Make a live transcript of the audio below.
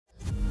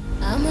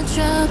a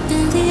drop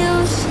in the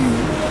ocean,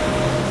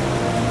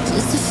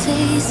 just a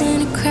face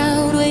in a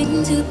crowd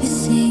waiting to be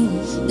seen.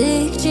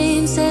 Big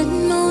dreams set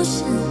in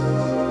motion.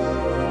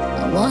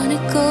 I wanna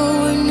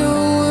go where no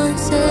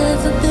one's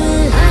ever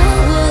been. I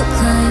would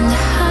climb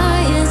the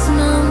highest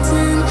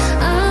mountain.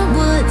 I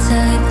would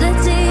take the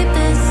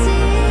deepest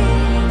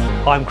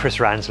sea. I'm Chris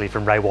Ransley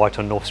from Ray White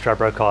on North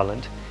Stradbroke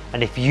Island,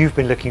 and if you've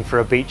been looking for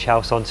a beach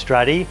house on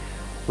Straddie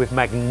with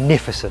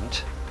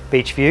magnificent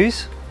beach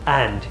views,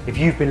 and if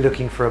you've been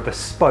looking for a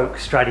bespoke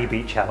Straddie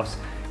beach house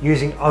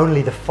using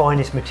only the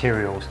finest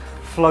materials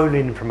flown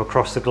in from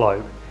across the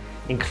globe,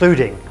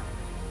 including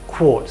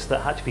quartz that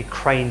had to be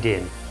craned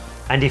in,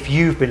 and if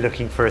you've been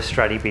looking for a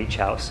Straddie beach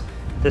house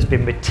that's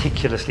been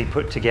meticulously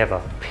put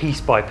together piece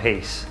by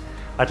piece,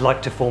 I'd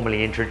like to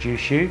formally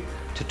introduce you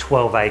to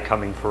 12A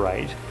Cumming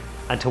Parade,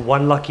 and to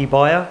one lucky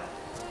buyer,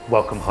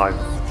 welcome home.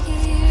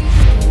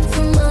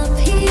 From up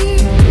here,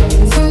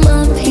 from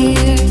up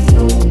here.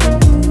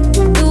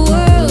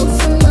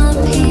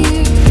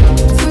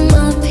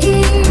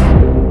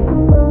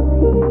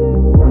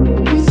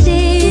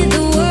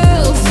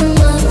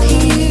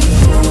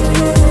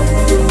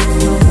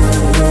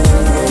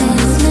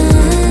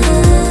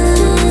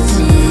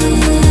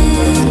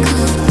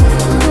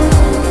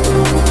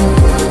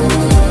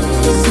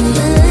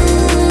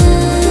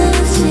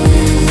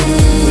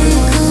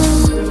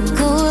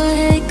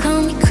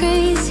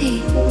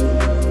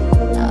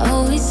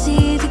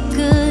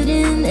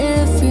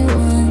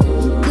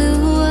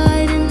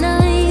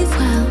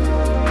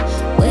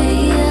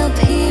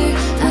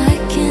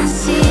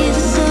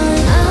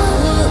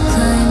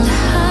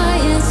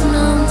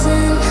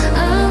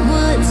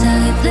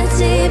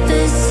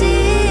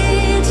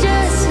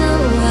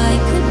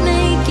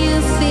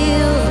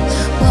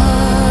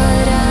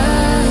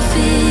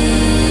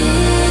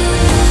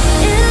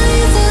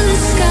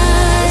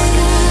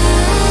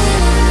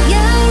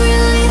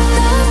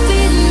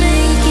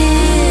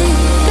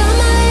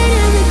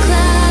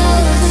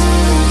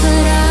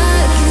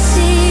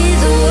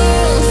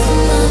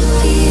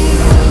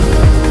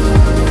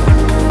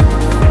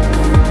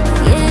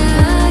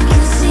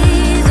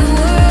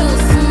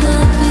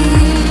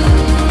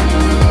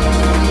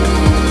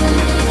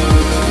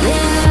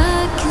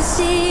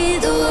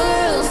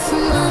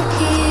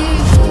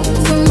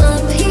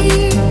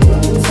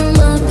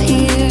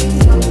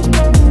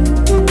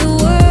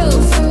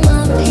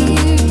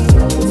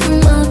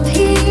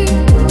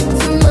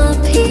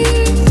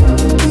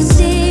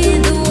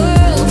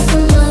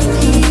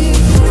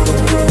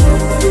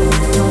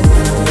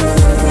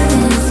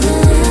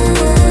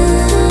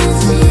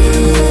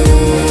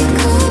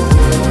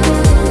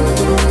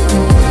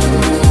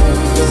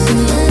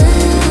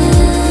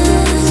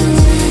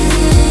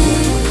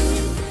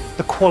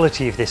 The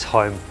quality of this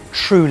home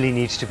truly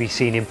needs to be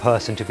seen in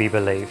person to be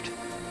believed.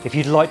 If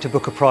you'd like to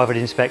book a private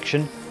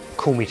inspection,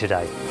 call me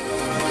today.